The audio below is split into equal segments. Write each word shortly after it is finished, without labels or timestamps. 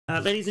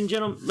Ladies and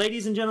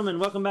gentlemen,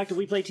 welcome back to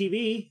We Play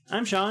TV.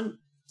 I'm Sean.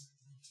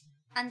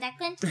 I'm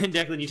Declan. And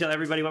Declan, you tell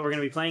everybody what we're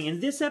going to be playing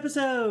in this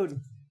episode.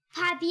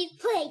 Poppy's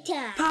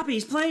Playtime.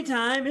 Poppy's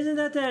Playtime? Isn't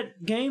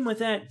that game with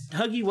that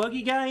Huggy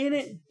Wuggy guy in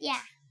it? Yeah.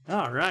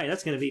 Alright,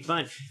 that's going to be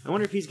fun. I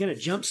wonder if he's going to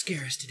jump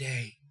scare us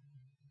today.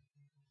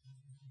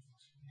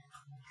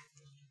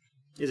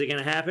 Is it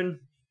going to happen?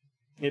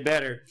 It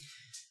better.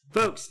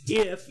 Folks,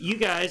 if you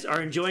guys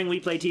are enjoying We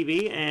Play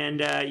TV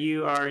and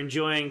you are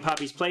enjoying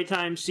Poppy's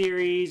Playtime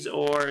series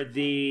or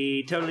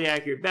the Totally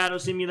Accurate Battle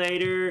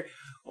Simulator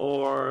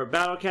or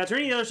Battle Cats or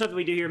any other stuff that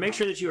we do here, make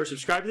sure that you are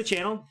subscribed to the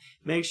channel.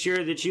 Make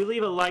sure that you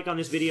leave a like on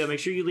this video. Make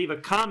sure you leave a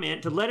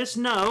comment to let us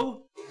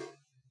know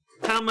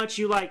how much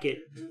you like it.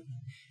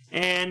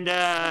 And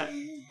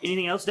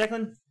anything else,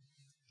 Declan?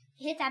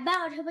 Hit that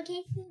bell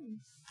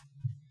notifications.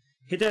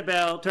 Hit that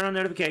bell, turn on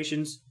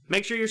notifications,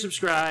 make sure you're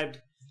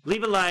subscribed,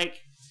 leave a like.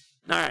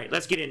 Alright,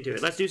 let's get into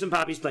it. Let's do some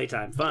Poppy's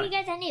Playtime. Fun. If you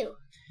guys are new.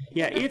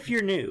 Yeah, if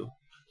you're new.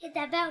 Hit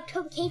that bell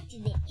notifications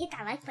and hit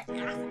that like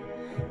button.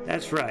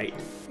 That's right.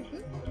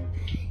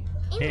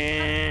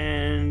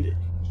 And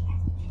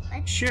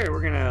sure,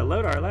 we're gonna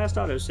load our last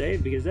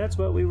autosave because that's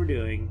what we were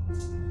doing.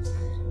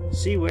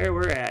 See where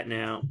we're at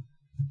now.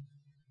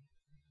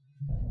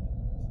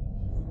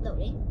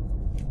 Loading.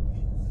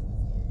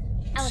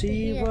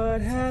 See what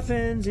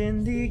happens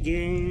in the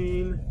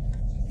game.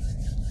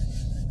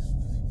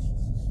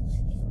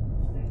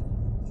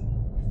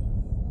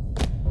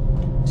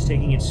 It's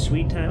taking its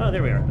sweet time. Oh,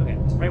 there we are. Okay,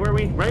 right where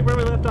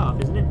we left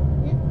off, isn't it?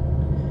 Yeah.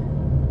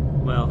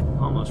 Well,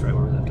 almost right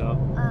where we left off.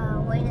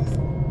 Wait a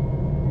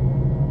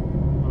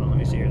second. Hold on, let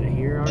me see. Are they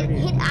here already?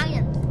 Hit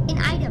items. In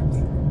items.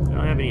 I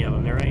don't have any of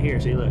them. They're right here.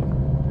 See, look.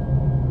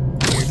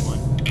 Here's one.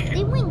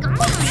 They went gone.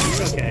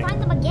 It's okay.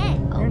 Find them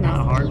again. They're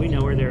not hard. We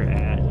know where they're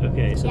at.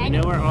 Okay, so Yeah, we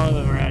know where all of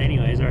them are at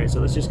anyways. Alright, so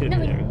let's just go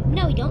through there.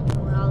 No, we don't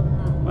know where all of them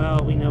are.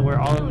 Well, we know where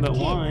all of them but two.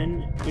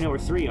 one. We know where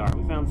three are.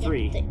 We found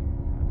three. Yeah,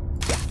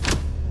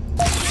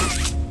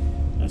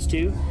 That's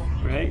two,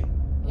 right?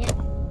 yeah.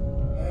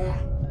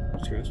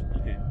 That's gross.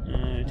 Okay.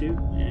 Two.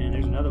 And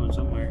there's another one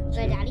somewhere.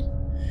 So, Daddy,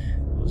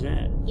 What was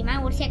that? you might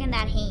want to check on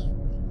that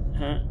hand.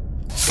 Huh?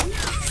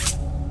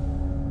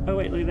 Oh,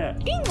 wait, look at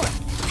that. Green one.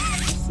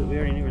 So we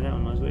already knew where that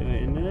one was. Wait,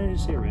 did I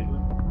just see a red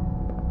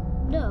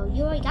one? No,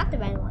 you already got the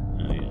red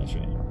one. Oh, yeah, that's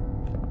right.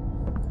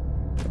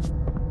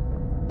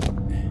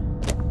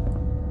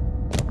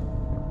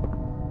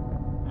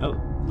 Oh,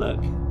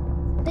 look.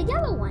 The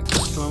yellow one.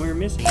 That's the one we were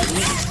missing, isn't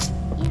it?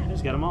 Yeah. We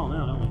just got them all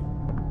now, don't we?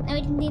 Now we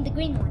just need the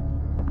green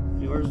one.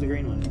 Hey, where's the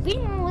green one? The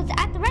green one was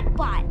at the red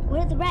spot.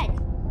 Where's the red?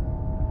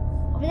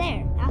 Over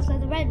there. That's where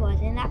the red was,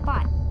 in that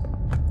spot.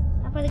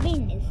 That's where the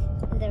green is.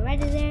 If the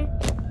red is there,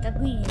 the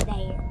green is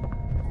there.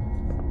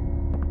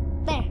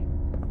 There.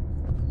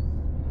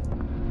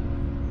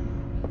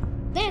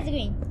 There's the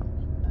green.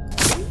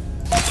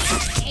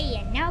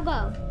 Hey, now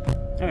go.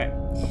 Okay.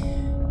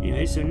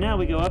 Anyway, so now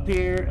we go up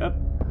here. Up.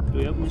 Do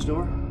we open this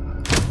door?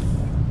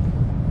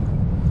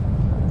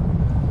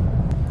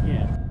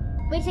 Yeah.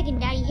 Wait a second,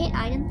 Daddy. Hit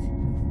items.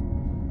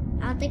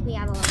 I don't think we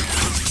have a lot.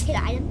 Hit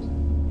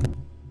items.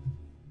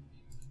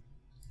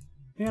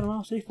 We got them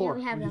all. See, four.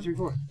 Yeah, we have 1, 2, 3,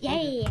 4. Yeah,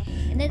 yeah, yeah.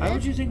 And then Why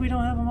would you think we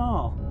don't have them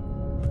all?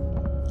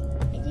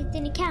 it just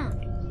didn't count.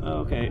 Oh,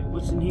 okay.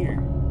 What's in here?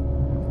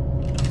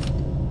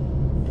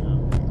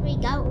 We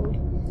gold.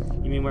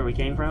 You mean where we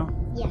came from?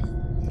 Yes.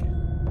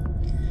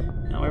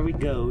 Now where we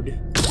goed.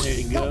 There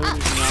to go. Go up.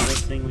 Is not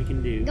this thing we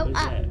can do. Go What is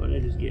up. that? What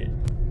did I just get?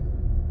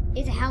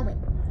 It's a helmet.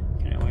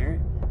 Can I wear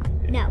it?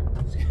 Okay. No.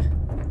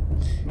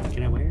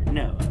 Can I wear it?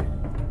 No. Okay.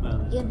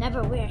 Well, You'll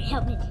never wear a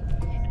helmet.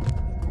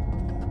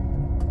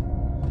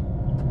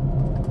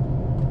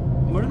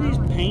 what are these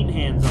paint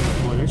hands on the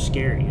floor? They're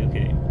scary.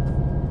 Okay.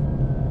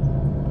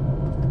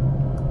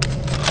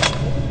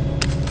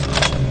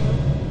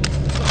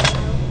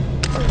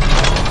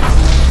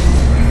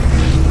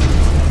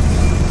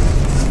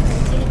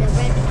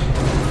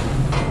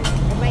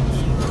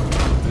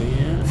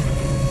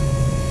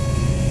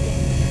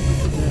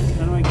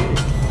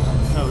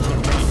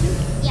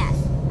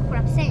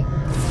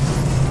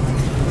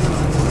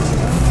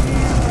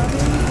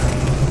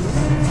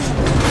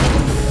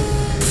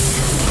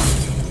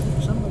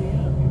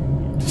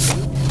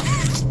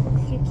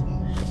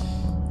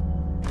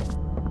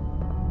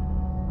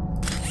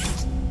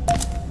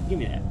 Give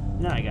me that.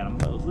 Now I got them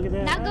both. Look at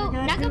that.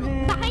 Now go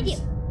behind you.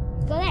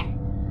 Go there.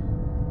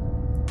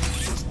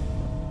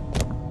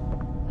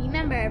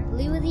 Remember,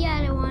 blue is the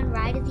other one,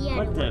 right is the other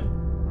What the?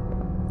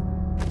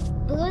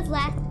 one. Blue is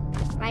left,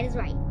 right is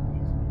right.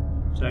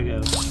 So I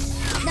go.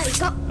 No, you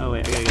go. Oh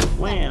wait, I gotta go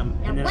wham,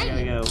 Now and then I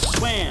wham. gotta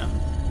go wham.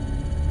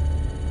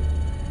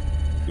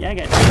 Yeah, I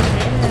got 2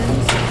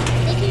 hands.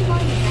 They keep on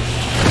you.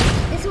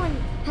 This one,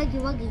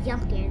 Huggy Wuggy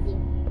jump scares you.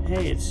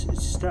 Hey, it's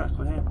stuck.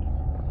 What happened?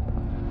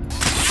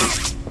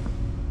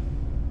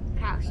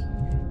 Crouch.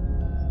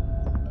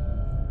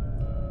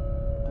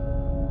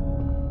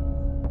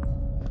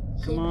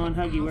 Come on,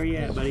 Huggy, where you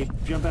at, buddy?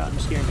 Jump out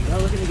and scare me. Oh,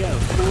 look at me go.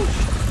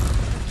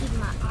 Keep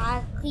my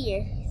eyes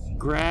clear.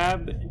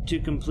 Grab to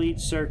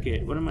complete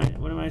circuit. What am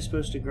I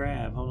supposed to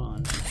grab? Hold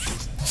on.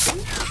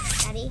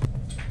 Daddy.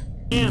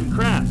 Damn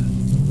crap.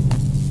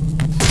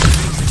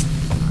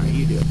 Alright,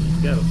 you do it.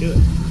 Go, do it.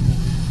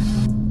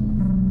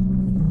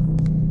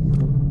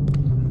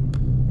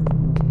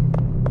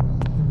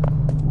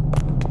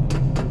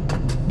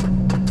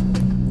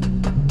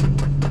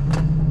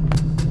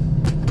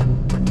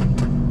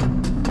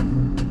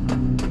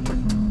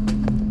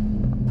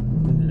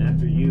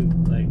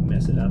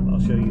 It up. I'll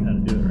show you how to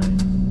do it right.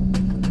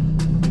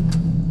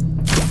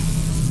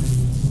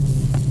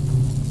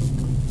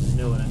 I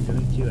know what I'm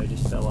doing too. I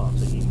just fell off.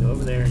 So you can go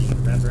over there and you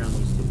can wrap around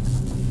these two.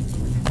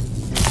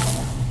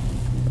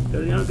 Go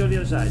to the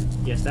other side.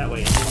 Yes, that way.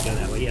 And then go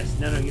that way. Yes.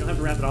 No, you don't have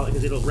to wrap it all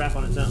because it'll wrap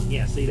on its own.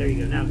 Yeah. See, there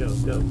you go. Now go.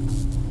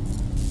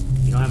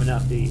 You don't have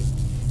enough, do you?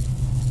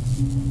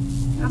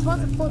 I'm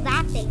supposed to pull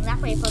that thing.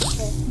 That's what you're supposed to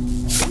pull.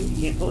 You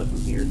can't pull it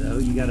from here though.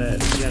 You gotta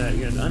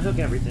unhook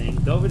everything.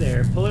 Go over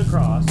there. Pull it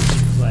across.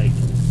 It's like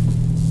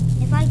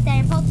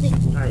they're supposed to.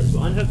 Alright,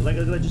 so unhook.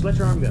 Just let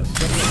your arm go.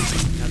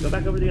 Now go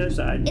back over to the other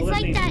side. It's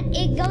like that.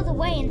 It goes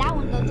away and that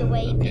one goes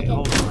away. If you can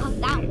unhook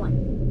that one.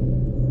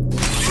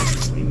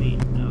 What do you mean?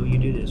 No, you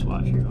do this.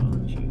 Watch here. Hold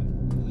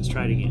on. Let's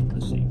try it again.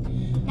 Let's see.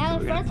 Now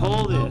the first pull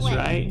one will this, go away,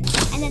 right?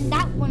 And then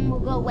that one will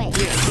go away. Yeah,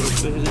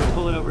 because it'll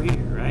pull it over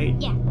here, right?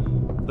 Yeah.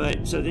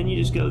 But so then you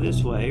just go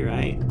this way,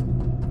 right?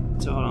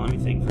 So hold on, let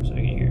me think for a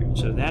second here.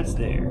 So that's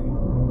there.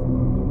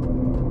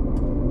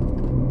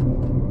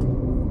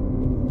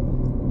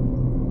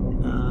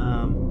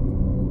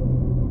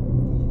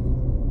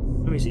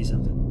 Let me see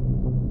something.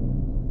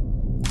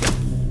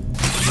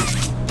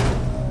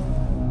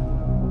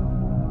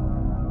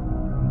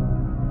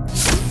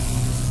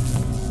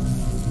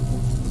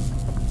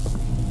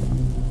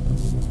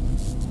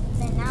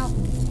 Then now.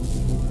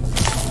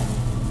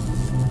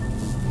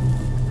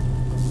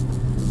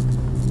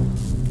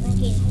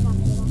 Okay,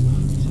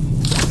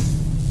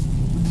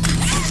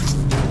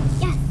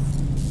 yes.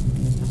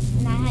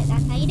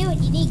 That's how you do it.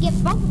 You need to get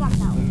both of them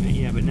though.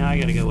 Yeah, but now I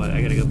gotta go what?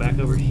 I gotta go back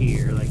over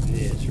here like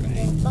this, right?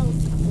 Both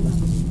of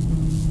them.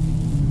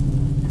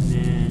 And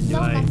then do no,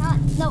 that's not.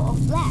 No,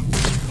 left.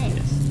 There.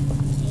 Yes.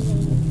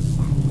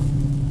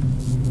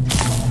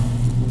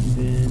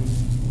 There. Then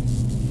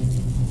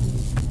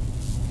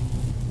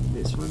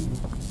this one.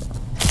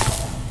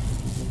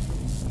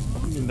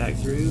 And then back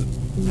through.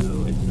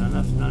 No, it's not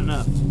enough. Not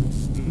enough.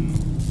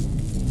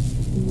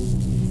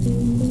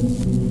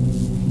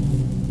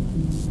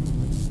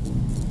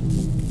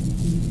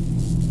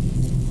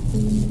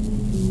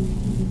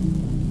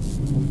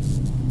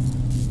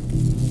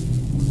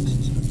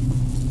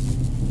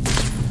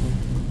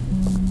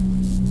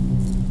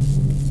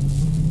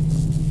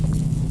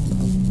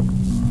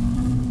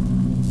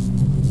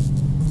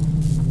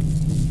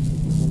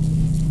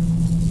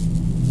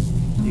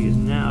 Because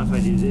now if I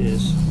do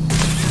this,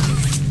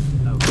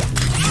 okay.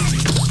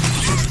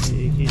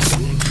 You can't do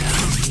next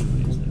down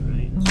anyways, though,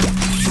 right?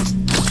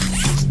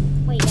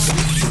 Wait, Dad.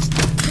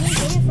 Can you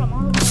get it from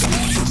all over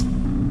there?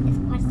 It's a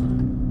question.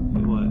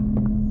 Wait, what?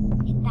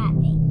 It's that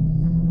thing.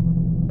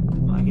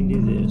 Well, I can do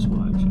this.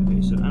 Watch.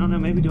 Okay, so I don't know.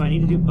 Maybe do I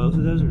need to do both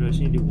of those, or do I just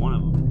need to do one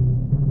of them?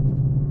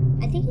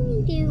 I think you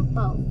need to do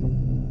both.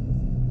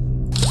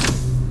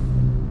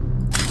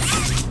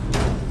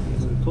 Okay,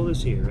 so we pull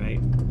this here,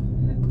 right?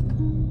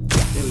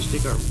 Then we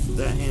stick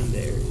that hand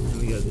there,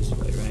 and we go this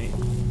way, right?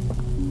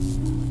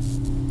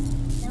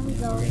 Then we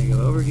go. We're gonna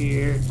go over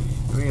here,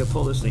 and we're gonna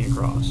pull this thing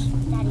across.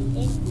 Daddy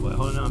did. Wait,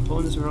 hold on, I'm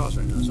pulling this across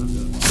right now, so I'm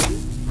doing.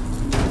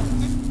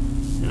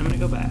 And I'm gonna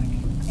go back.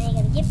 Then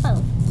you're gonna get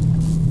both.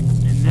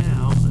 And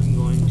now I'm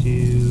going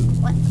to.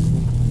 What?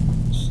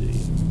 Let's see.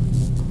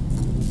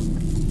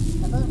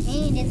 The blue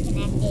hand is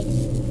connected.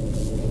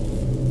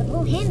 The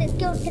blue hand is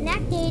still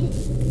connected.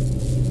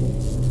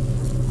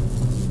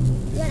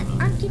 You gotta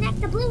unconnect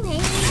the blue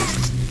hand.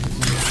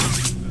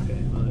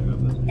 Okay, well, there we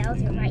go. That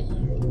was your right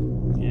hand.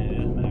 Yeah, it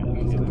doesn't matter. We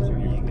can go back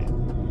through here. Okay.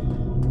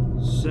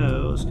 So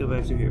let's go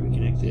back through here. We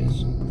connect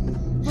this.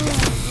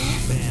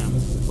 Bam.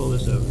 Pull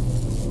this over.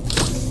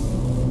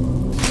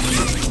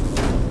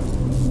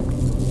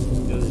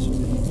 Go this way.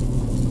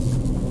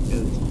 Go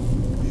this way.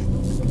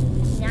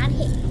 Not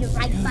hit your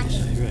right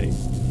button. Right.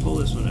 Pull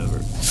this one over.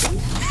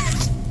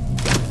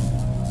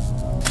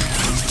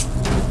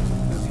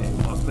 Okay,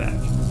 walk back.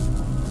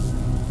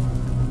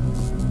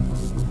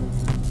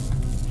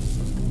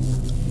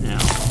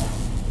 Now,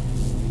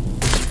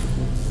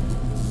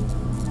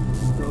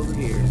 go over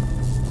here.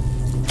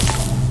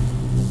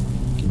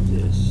 Get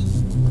this.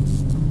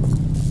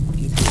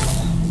 Get this.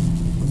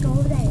 Go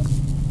over there.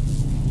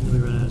 Then we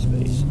run out of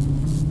space.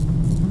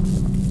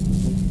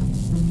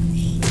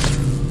 So,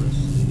 let's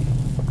see.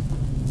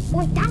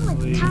 Wait, that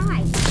one's Wait. tied. I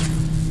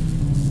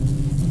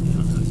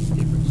don't know the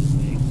difference it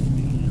makes.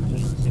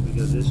 Let's see if we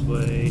go this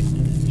way, and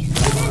then just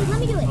Wait, Daddy, let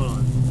me do it. hold on.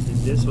 And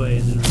this way,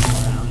 and then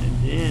around, and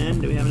then,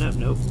 do we have enough?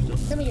 Nope. Still.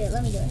 Let me do it.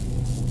 Let me do it.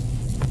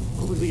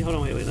 What would we, hold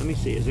on, wait, let me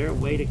see. Is there a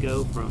way to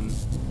go from,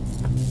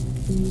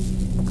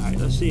 alright,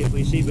 let's see if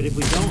we see, but if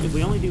we don't, if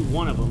we only do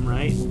one of them,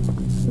 right?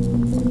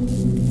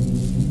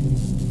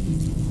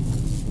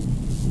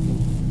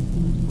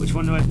 Which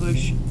one do I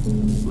push?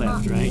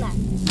 Left, right? Left.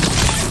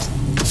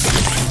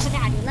 But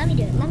I do. Let me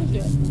do it. Let me do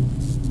it. I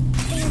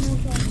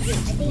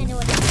think I know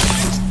what to do.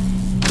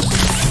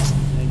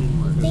 That didn't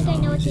work. I think I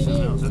know what to do.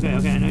 Else. Okay,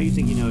 I know you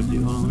think you know what to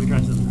do. Hold on, let me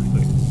try something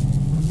real quick.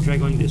 Try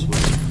going this way.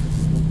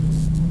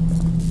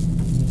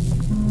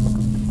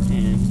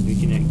 And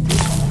reconnect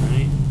this one,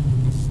 right?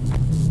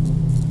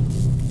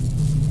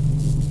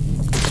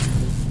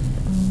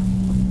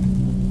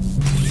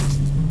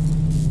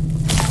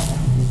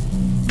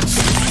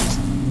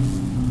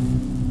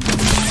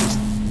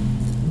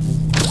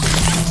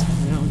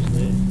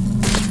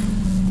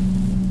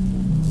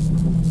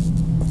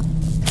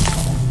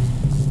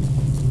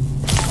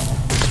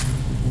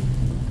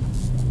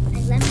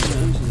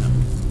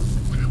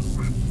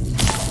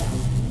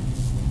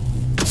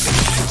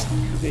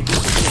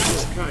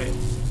 Try it.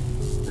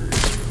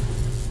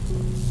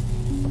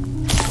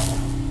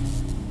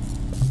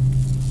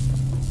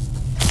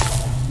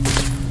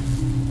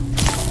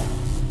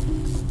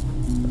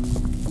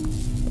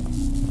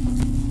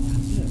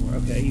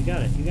 Okay, you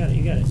got it. You got it.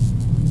 You got it.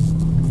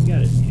 You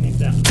got it. Connect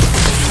that one.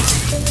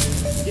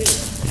 Did it.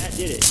 That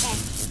did it.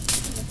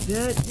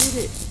 That did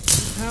it.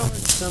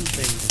 Powered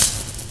something.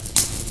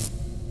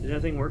 Is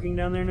that thing working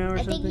down there now or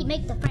something? I think he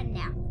makes the friend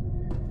now.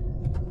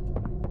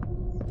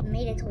 He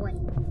made a toy.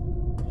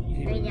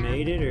 You think we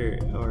made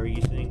it, or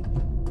you think?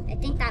 I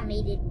think that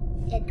made it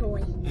a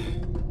toy.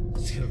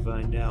 Let's go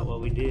find out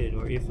what we did,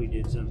 or if we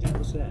did something.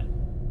 What's that?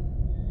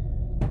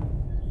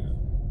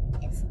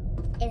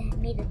 It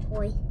made a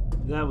toy.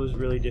 That was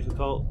really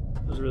difficult.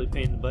 It was really a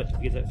pain in the butt to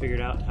get that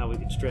figured out, how we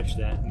could stretch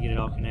that and get it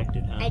all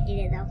connected, huh? I did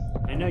it though.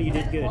 I know you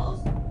did good.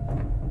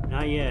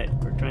 Not yet.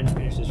 We're trying to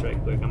finish this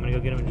right quick. I'm gonna go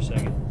get him in a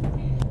second.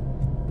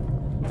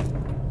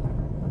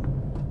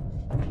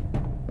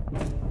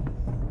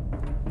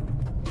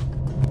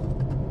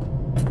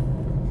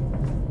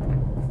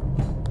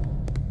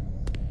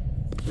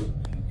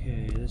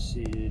 Okay, let's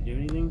see. Did it do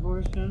anything for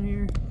us down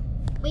here?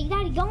 Wait,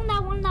 Daddy, go on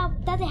that one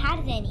that doesn't have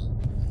any.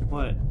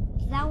 What?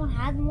 Does that one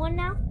have one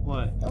now?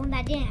 What? The one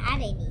that didn't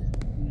have any.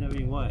 I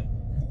mean, what?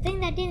 The thing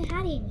that didn't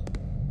have any.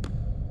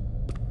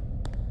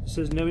 It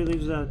says nobody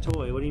leaves without a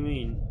toy. What do you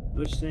mean?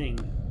 Which thing?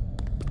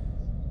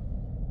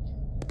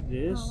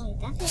 This? Oh, wait,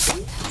 that's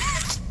it.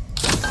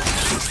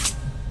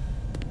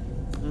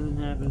 Nothing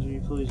happens when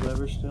you pull these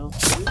levers still.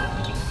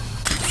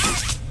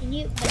 Can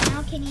you, but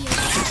now can you go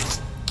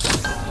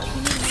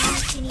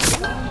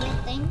on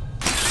that thing?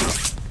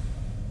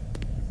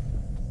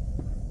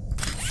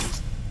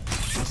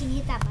 Can you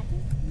hit that button?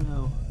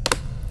 No.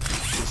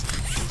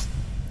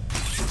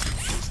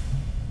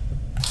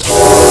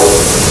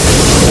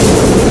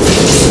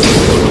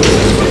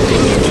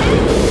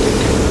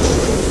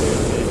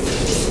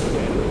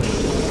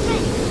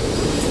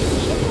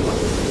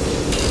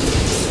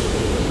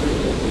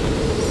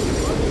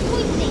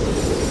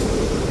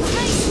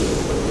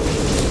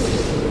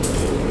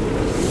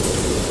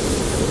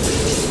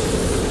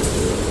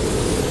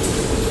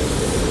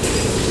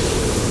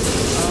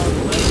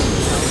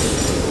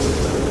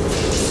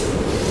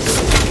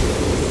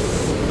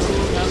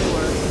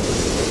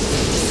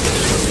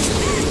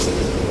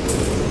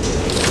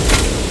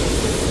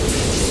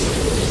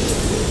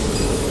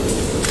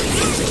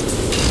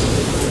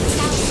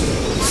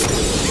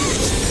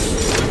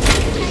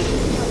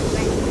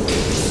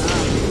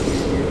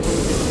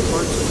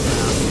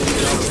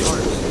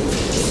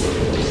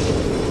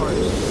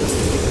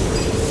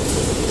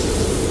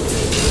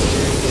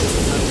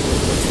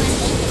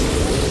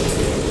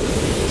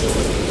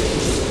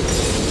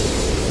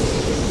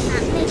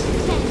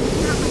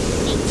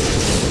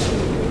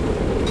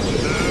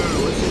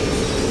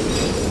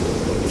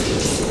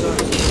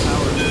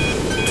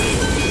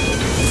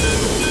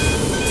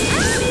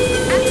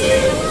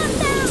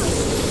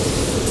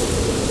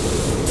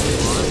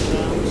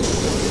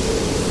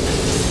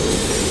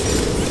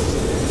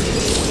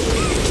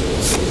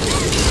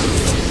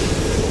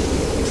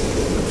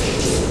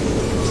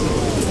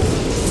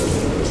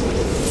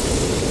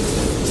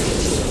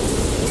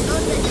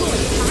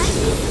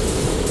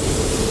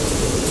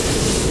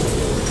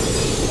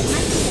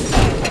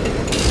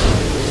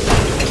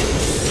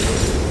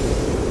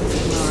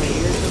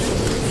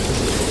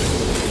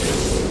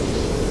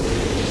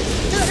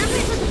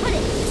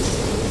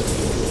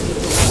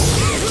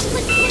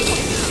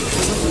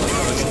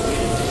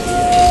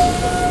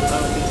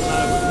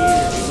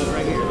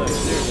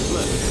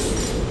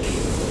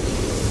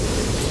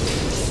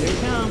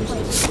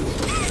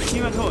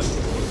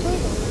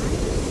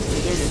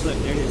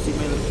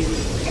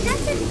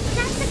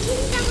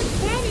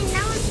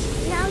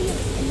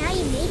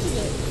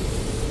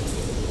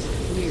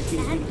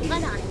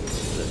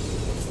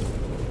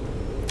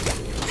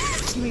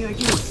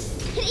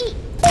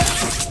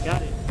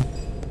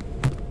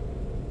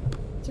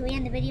 Should we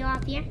end the video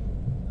off here?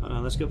 Hold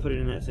on, let's go put it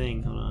in that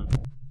thing. Hold on.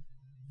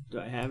 Do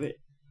I have it?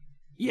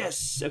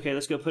 Yes! Okay,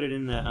 let's go put it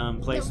in the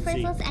place So and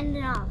see. first let's end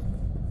it off.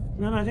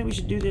 No, I think we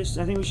should do this.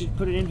 I think we should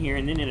put it in here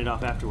and then end it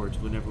off afterwards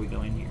whenever we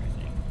go in here, I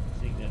think. I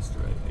think that's the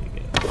right way to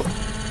go.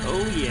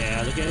 Oh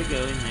yeah, look at it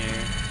go in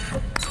there.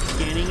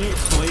 Scanning it.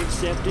 Toy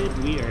accepted.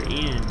 We are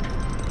in.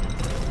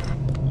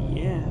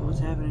 Yeah, what's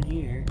happening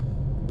here?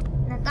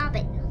 Now stop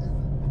it.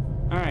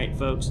 Alright,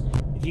 folks.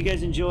 If you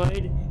guys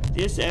enjoyed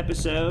this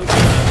episode...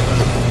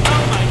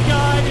 Oh my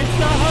god, it's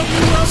the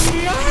Huggy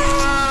Wuggy!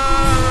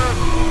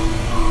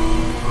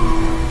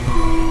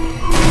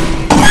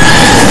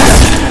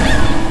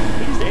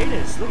 He just ate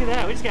us. Look at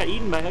that. We just got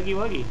eaten by Huggy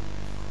Wuggy.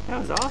 That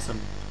was awesome.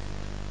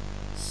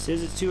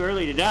 Says it's too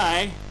early to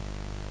die.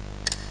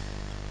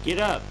 Get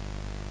up.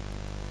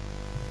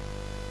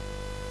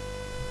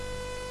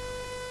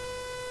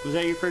 Was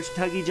that your first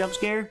Huggy jump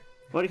scare?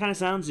 What kind of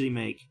sounds did he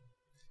make?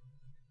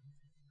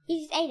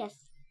 He just ate us.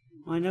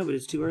 Well, I know, but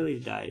it's too early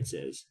to die, it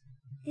says.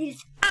 He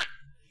just... Ah!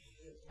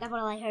 That's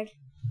what I heard.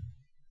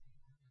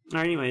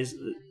 Alright, anyways.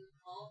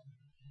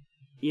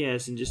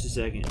 Yes, in just a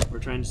second. We're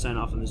trying to sign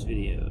off on this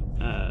video.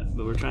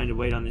 But we're trying to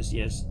wait on this,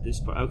 yes, this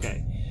part.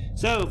 Okay.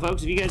 So,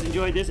 folks, if you guys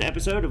enjoyed this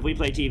episode of We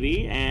Play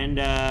TV and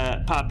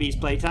Poppy's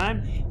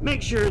Playtime,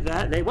 make sure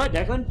that they... What,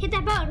 Declan? Hit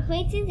that bell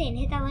notifications and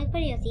hit that like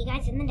video. See you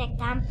guys in the next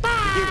time.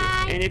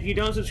 Bye! And if you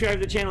don't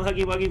subscribe to the channel,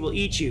 Huggy Wuggy will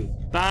eat you.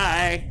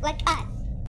 Bye! Like us.